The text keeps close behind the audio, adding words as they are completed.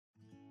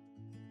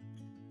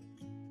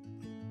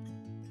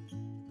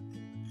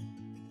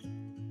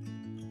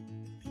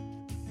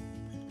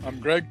I'm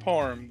Greg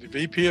Parham, the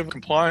VP of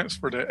Compliance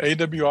for the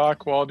AWI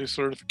Quality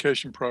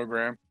Certification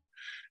Program.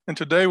 And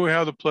today we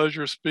have the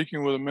pleasure of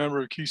speaking with a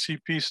member of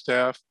QCP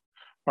staff,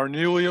 our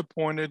newly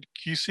appointed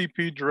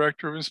QCP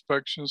Director of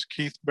Inspections,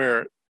 Keith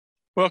Barrett.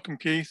 Welcome,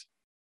 Keith.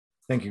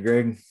 Thank you,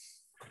 Greg.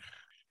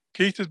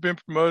 Keith has been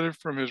promoted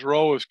from his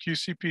role as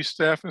QCP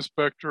Staff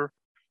Inspector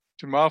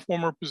to my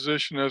former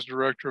position as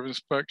Director of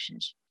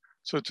Inspections.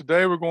 So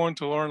today we're going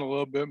to learn a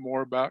little bit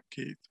more about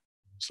Keith.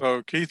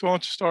 So Keith, why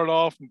don't you start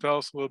off and tell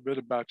us a little bit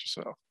about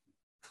yourself?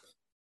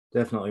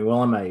 Definitely.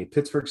 Well, I'm a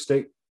Pittsburgh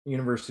State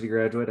University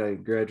graduate. I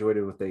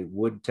graduated with a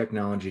wood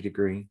technology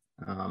degree.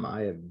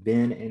 I have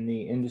been in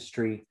the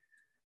industry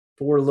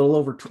for a little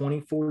over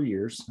 24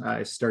 years.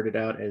 I started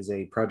out as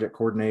a project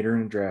coordinator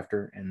and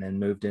drafter, and then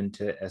moved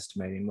into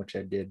estimating, which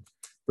I did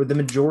for the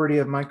majority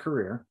of my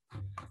career.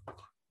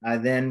 I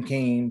then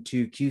came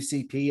to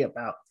QCP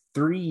about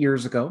 3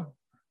 years ago,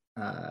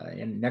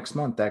 and next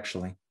month,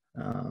 actually.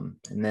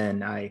 And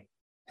then I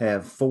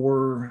have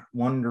 4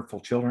 wonderful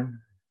children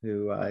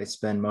who I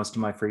spend most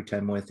of my free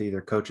time with,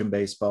 either coaching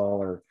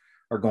baseball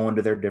or going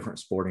to their different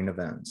sporting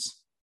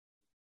events.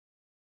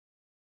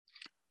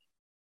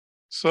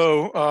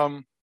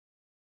 So,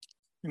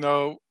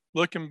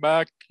 looking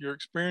back, your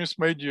experience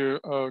made you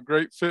a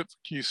great fit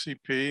for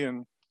QCP,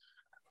 and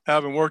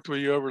having worked with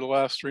you over the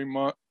last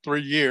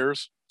 3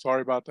 years,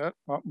 sorry about that,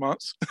 not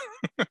months.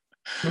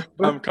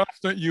 I'm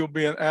confident you'll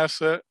be an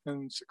asset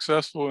and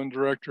successful in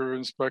Director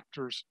of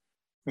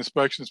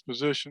Inspections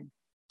position.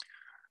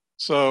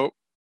 So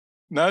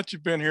now that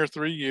you've been here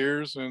 3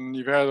 years and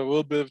you've had a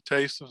little bit of a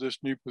taste of this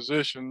new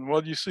position,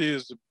 what do you see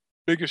as the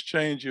biggest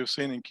change you've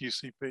seen in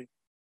QCP?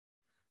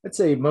 I'd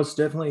say most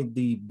definitely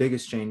the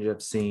biggest change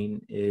I've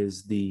seen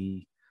is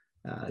the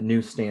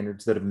new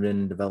standards that have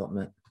been in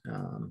development,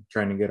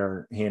 trying to get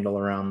our handle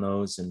around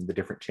those and the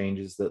different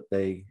changes that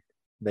they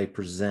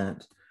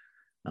present.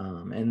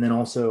 And then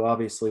also,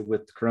 obviously,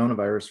 with the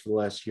coronavirus for the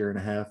last year and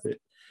a half,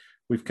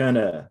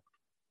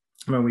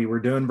 we were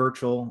doing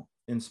virtual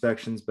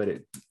inspections, but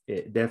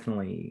it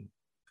definitely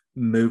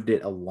moved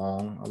it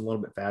along a little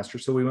bit faster.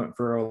 So we went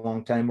for a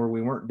long time where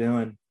we weren't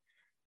doing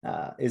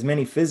as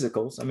many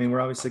physicals. I mean,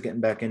 we're obviously getting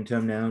back into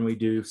them now, and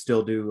we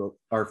still do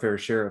our fair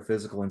share of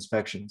physical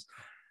inspections,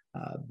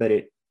 but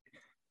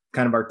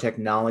our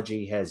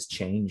technology has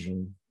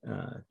changed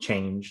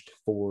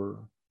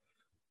for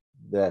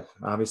that,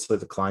 obviously,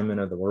 the climate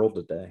of the world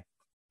today.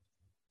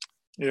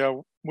 Yeah,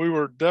 we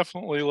were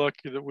definitely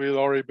lucky that we had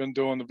already been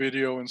doing the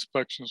video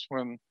inspections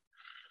when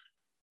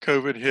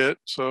COVID hit,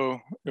 so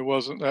it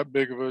wasn't that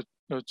big of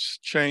a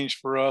change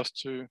for us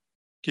to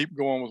keep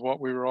going with what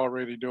we were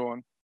already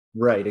doing.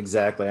 Right,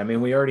 exactly. I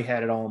mean, we already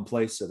had it all in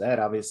place, so that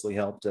obviously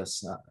helped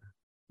us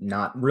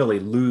not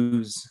really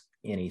lose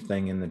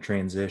anything in the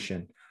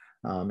transition.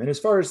 And as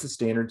far as the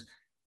standards,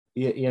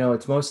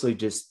 it's mostly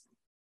just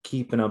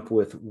keeping up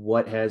with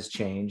what has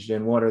changed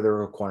and what are the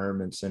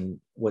requirements and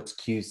what's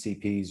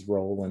QCP's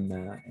role in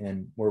that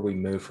and where we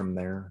move from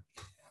there.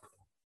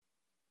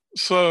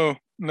 So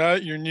now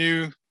that you're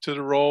new to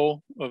the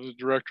role of the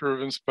Director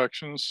of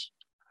Inspections,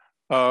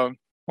 why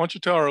don't you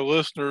tell our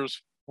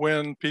listeners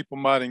when people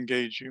might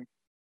engage you?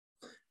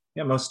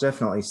 Yeah, most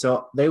definitely.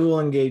 So they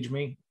will engage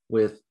me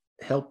with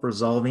help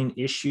resolving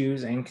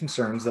issues and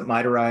concerns that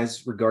might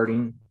arise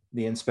regarding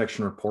the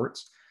inspection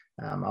reports.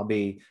 I'll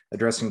be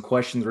addressing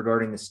questions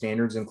regarding the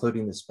standards,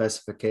 including the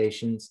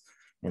specifications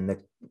and the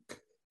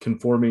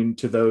conforming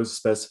to those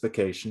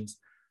specifications.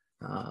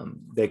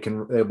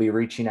 They'll be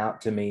reaching out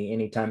to me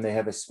anytime they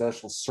have a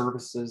special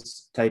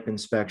services type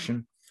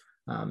inspection,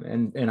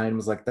 and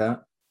items like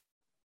that.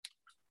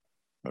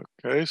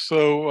 Okay,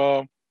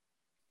 so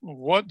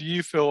what do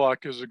you feel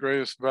like is the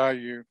greatest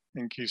value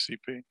in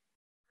QCP?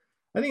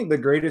 I think the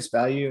greatest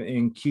value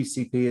in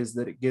QCP is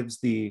that it gives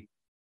the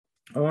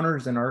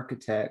owners and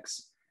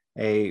architects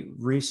a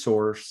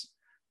resource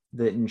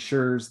that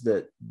ensures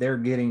that they're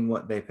getting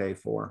what they pay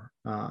for.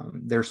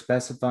 They're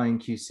specifying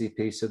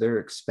QCP, so they're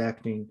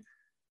expecting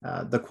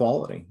the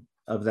quality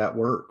of that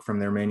work from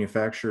their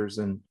manufacturers.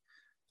 And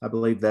I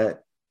believe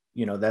that,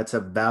 that's a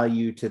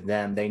value to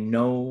them. They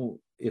know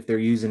if they're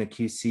using a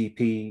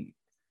QCP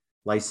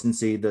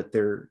licensee that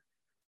they're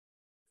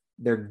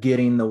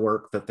getting the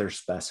work that they're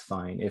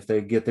specifying. If they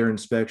get their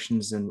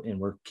inspections and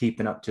we're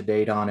keeping up to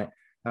date on it,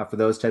 for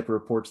those type of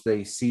reports,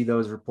 they see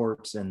those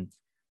reports and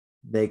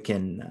they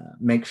can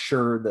make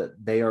sure that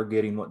they are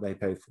getting what they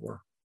pay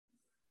for.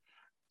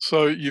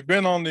 So you've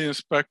been on the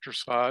inspector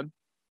side,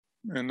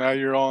 and now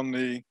you're on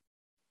the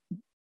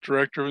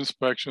Director of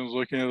Inspections,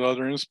 looking at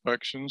other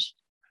inspections,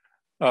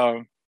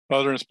 other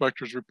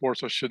inspectors'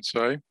 reports, I should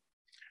say.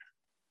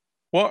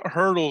 What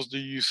hurdles do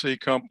you see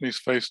companies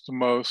face the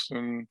most,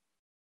 and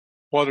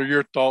what are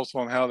your thoughts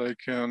on how they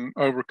can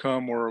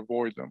overcome or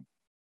avoid them?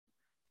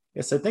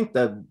 Yes, I think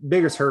the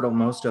biggest hurdle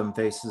most of them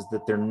face is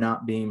that they're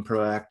not being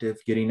proactive,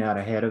 getting out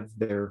ahead of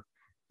their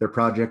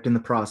project in the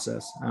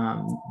process.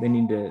 They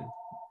need to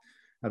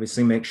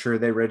obviously make sure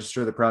they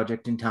register the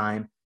project in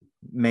time,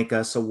 make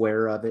us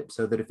aware of it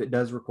so that if it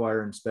does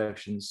require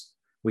inspections,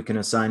 we can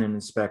assign an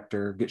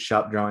inspector, get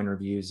shop drawing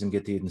reviews, and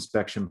get the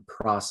inspection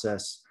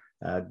process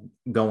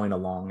going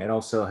along. It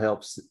also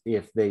helps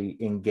if they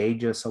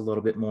engage us a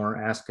little bit more,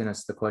 asking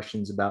us the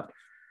questions about,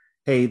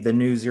 hey, the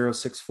new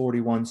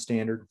 0641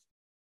 standard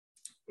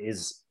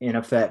is in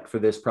effect for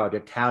this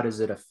project. How does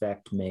it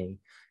affect me?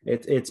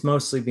 It's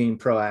mostly being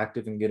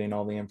proactive and getting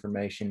all the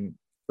information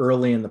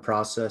early in the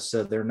process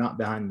so they're not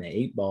behind the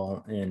 8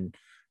 ball and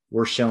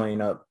we're showing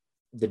up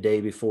the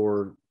day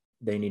before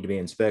they need to be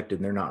inspected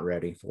and they're not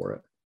ready for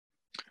it.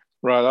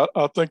 Right.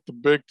 I think the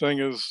big thing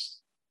is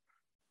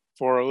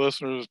for our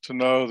listeners to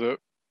know that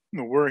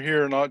we're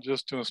here not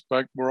just to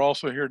inspect, we're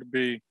also here to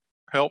be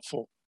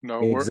helpful.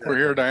 Exactly. We're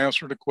here to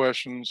answer the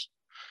questions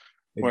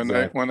when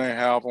they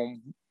have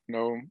them.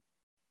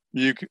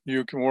 You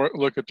can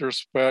look at their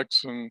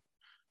specs and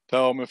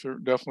tell them if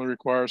it definitely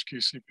requires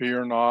QCP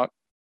or not,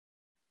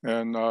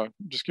 and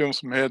just give them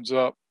some heads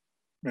up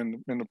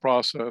in the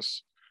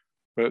process.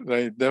 But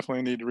they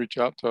definitely need to reach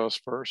out to us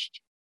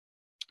first.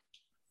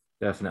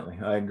 Definitely,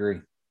 I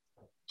agree.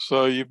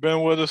 So you've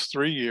been with us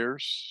 3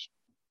 years.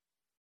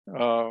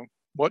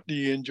 What do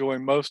you enjoy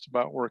most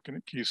about working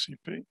at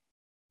QCP?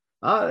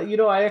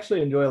 I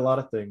actually enjoy a lot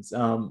of things.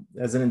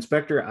 As an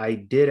inspector, I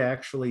did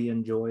actually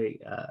enjoy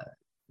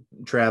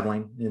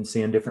traveling and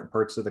seeing different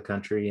parts of the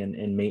country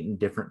and meeting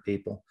different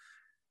people.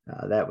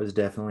 That was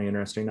definitely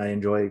interesting. I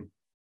enjoy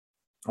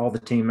all the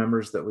team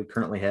members that we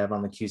currently have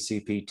on the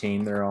QCP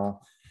team. They're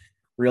all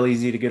real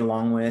easy to get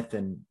along with,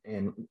 and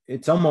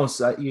it's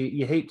almost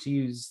you hate to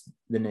use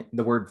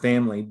the word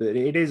family, but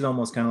it is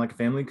almost kind of like a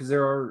family because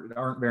there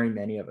aren't very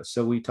many of us.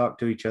 So we talk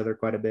to each other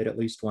quite a bit, at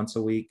least once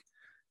a week,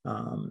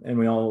 and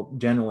we all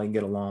generally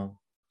get along.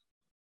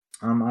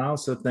 I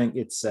also think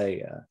it's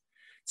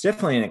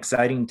definitely an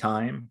exciting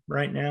time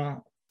right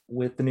now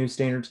with the new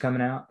standards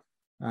coming out.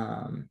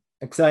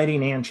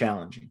 Exciting and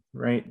challenging,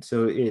 right?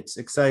 So it's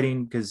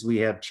exciting because we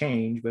have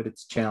change, but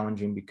it's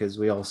challenging because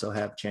we also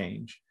have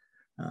change.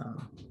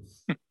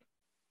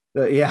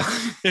 But yeah,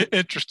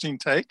 interesting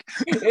take.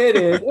 It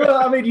is.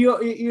 Well, I mean,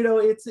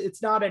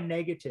 it's not a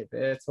negative.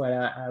 That's why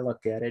I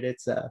look at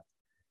it.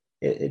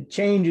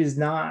 Change is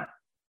not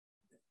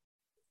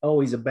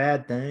always a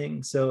bad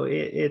thing. So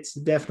it's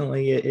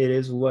definitely it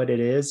is what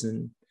it is,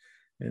 and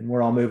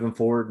we're all moving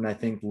forward, and I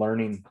think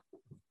learning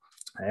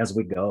as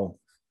we go.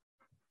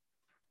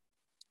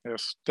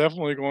 Yes,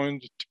 definitely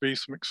going to be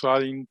some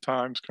exciting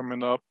times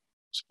coming up,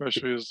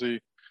 especially as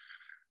the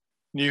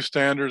new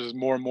standards, as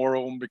more and more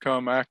of them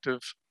become active.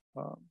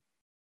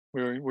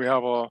 We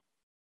have a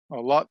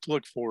lot to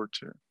look forward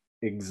to.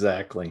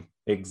 Exactly.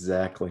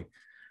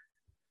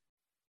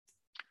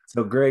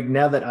 So, Greg,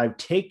 now that I've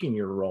taken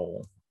your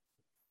role,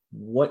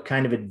 what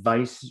kind of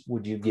advice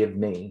would you give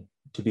me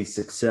to be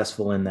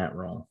successful in that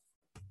role?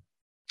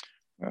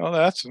 Well,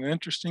 that's an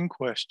interesting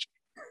question.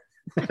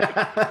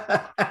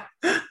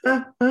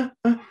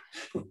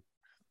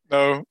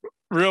 No,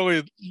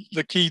 really,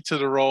 the key to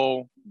the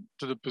role,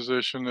 to the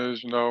position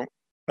is,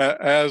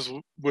 as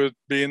with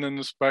being an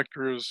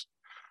inspector, as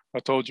I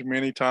told you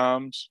many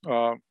times,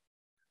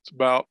 it's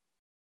about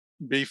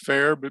be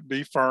fair, but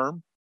be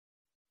firm.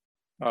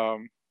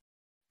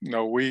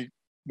 We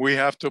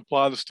have to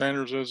apply the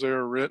standards as they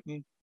are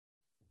written.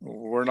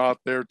 We're not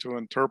there to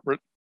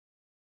interpret.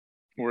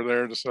 We're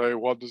there to say,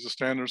 what does the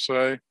standard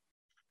say?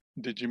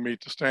 Did you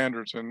meet the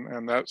standards?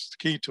 And that's the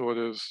key to it,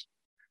 is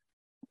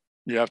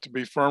you have to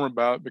be firm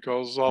about it,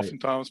 because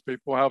oftentimes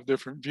people have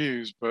different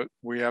views, but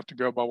we have to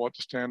go by what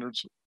the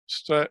standards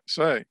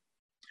say.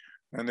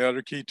 And the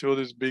other key to it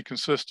is be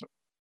consistent.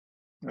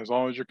 As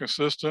long as you're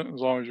consistent,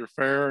 as long as you're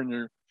fair,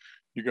 and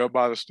you go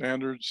by the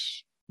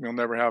standards, you'll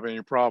never have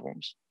any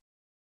problems.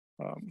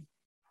 I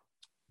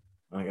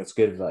think that's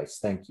good advice.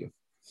 Thank you.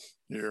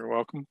 You're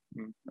welcome.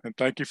 And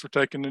thank you for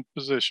taking the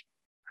position.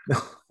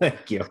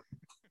 Thank you.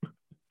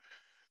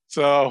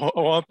 So I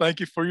want to thank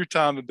you for your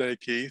time today,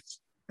 Keith.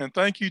 And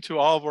thank you to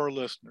all of our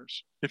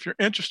listeners. If you're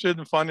interested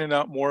in finding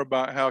out more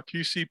about how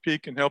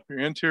QCP can help your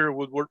interior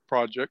woodwork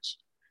projects,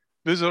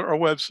 visit our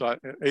website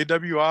at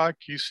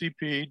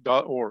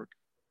awiqcp.org,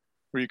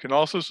 where you can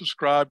also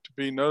subscribe to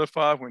be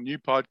notified when new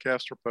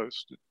podcasts are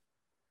posted.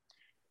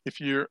 If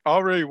you're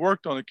already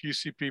worked on a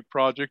QCP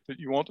project that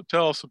you want to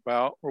tell us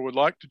about, or would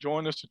like to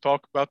join us to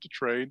talk about the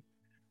trade,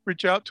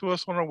 reach out to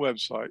us on our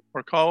website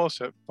or call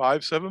us at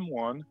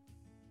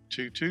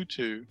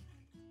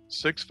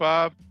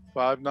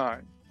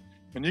 571-222-6559,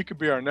 and you could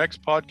be our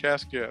next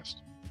podcast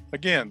guest.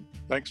 Again,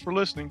 thanks for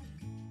listening.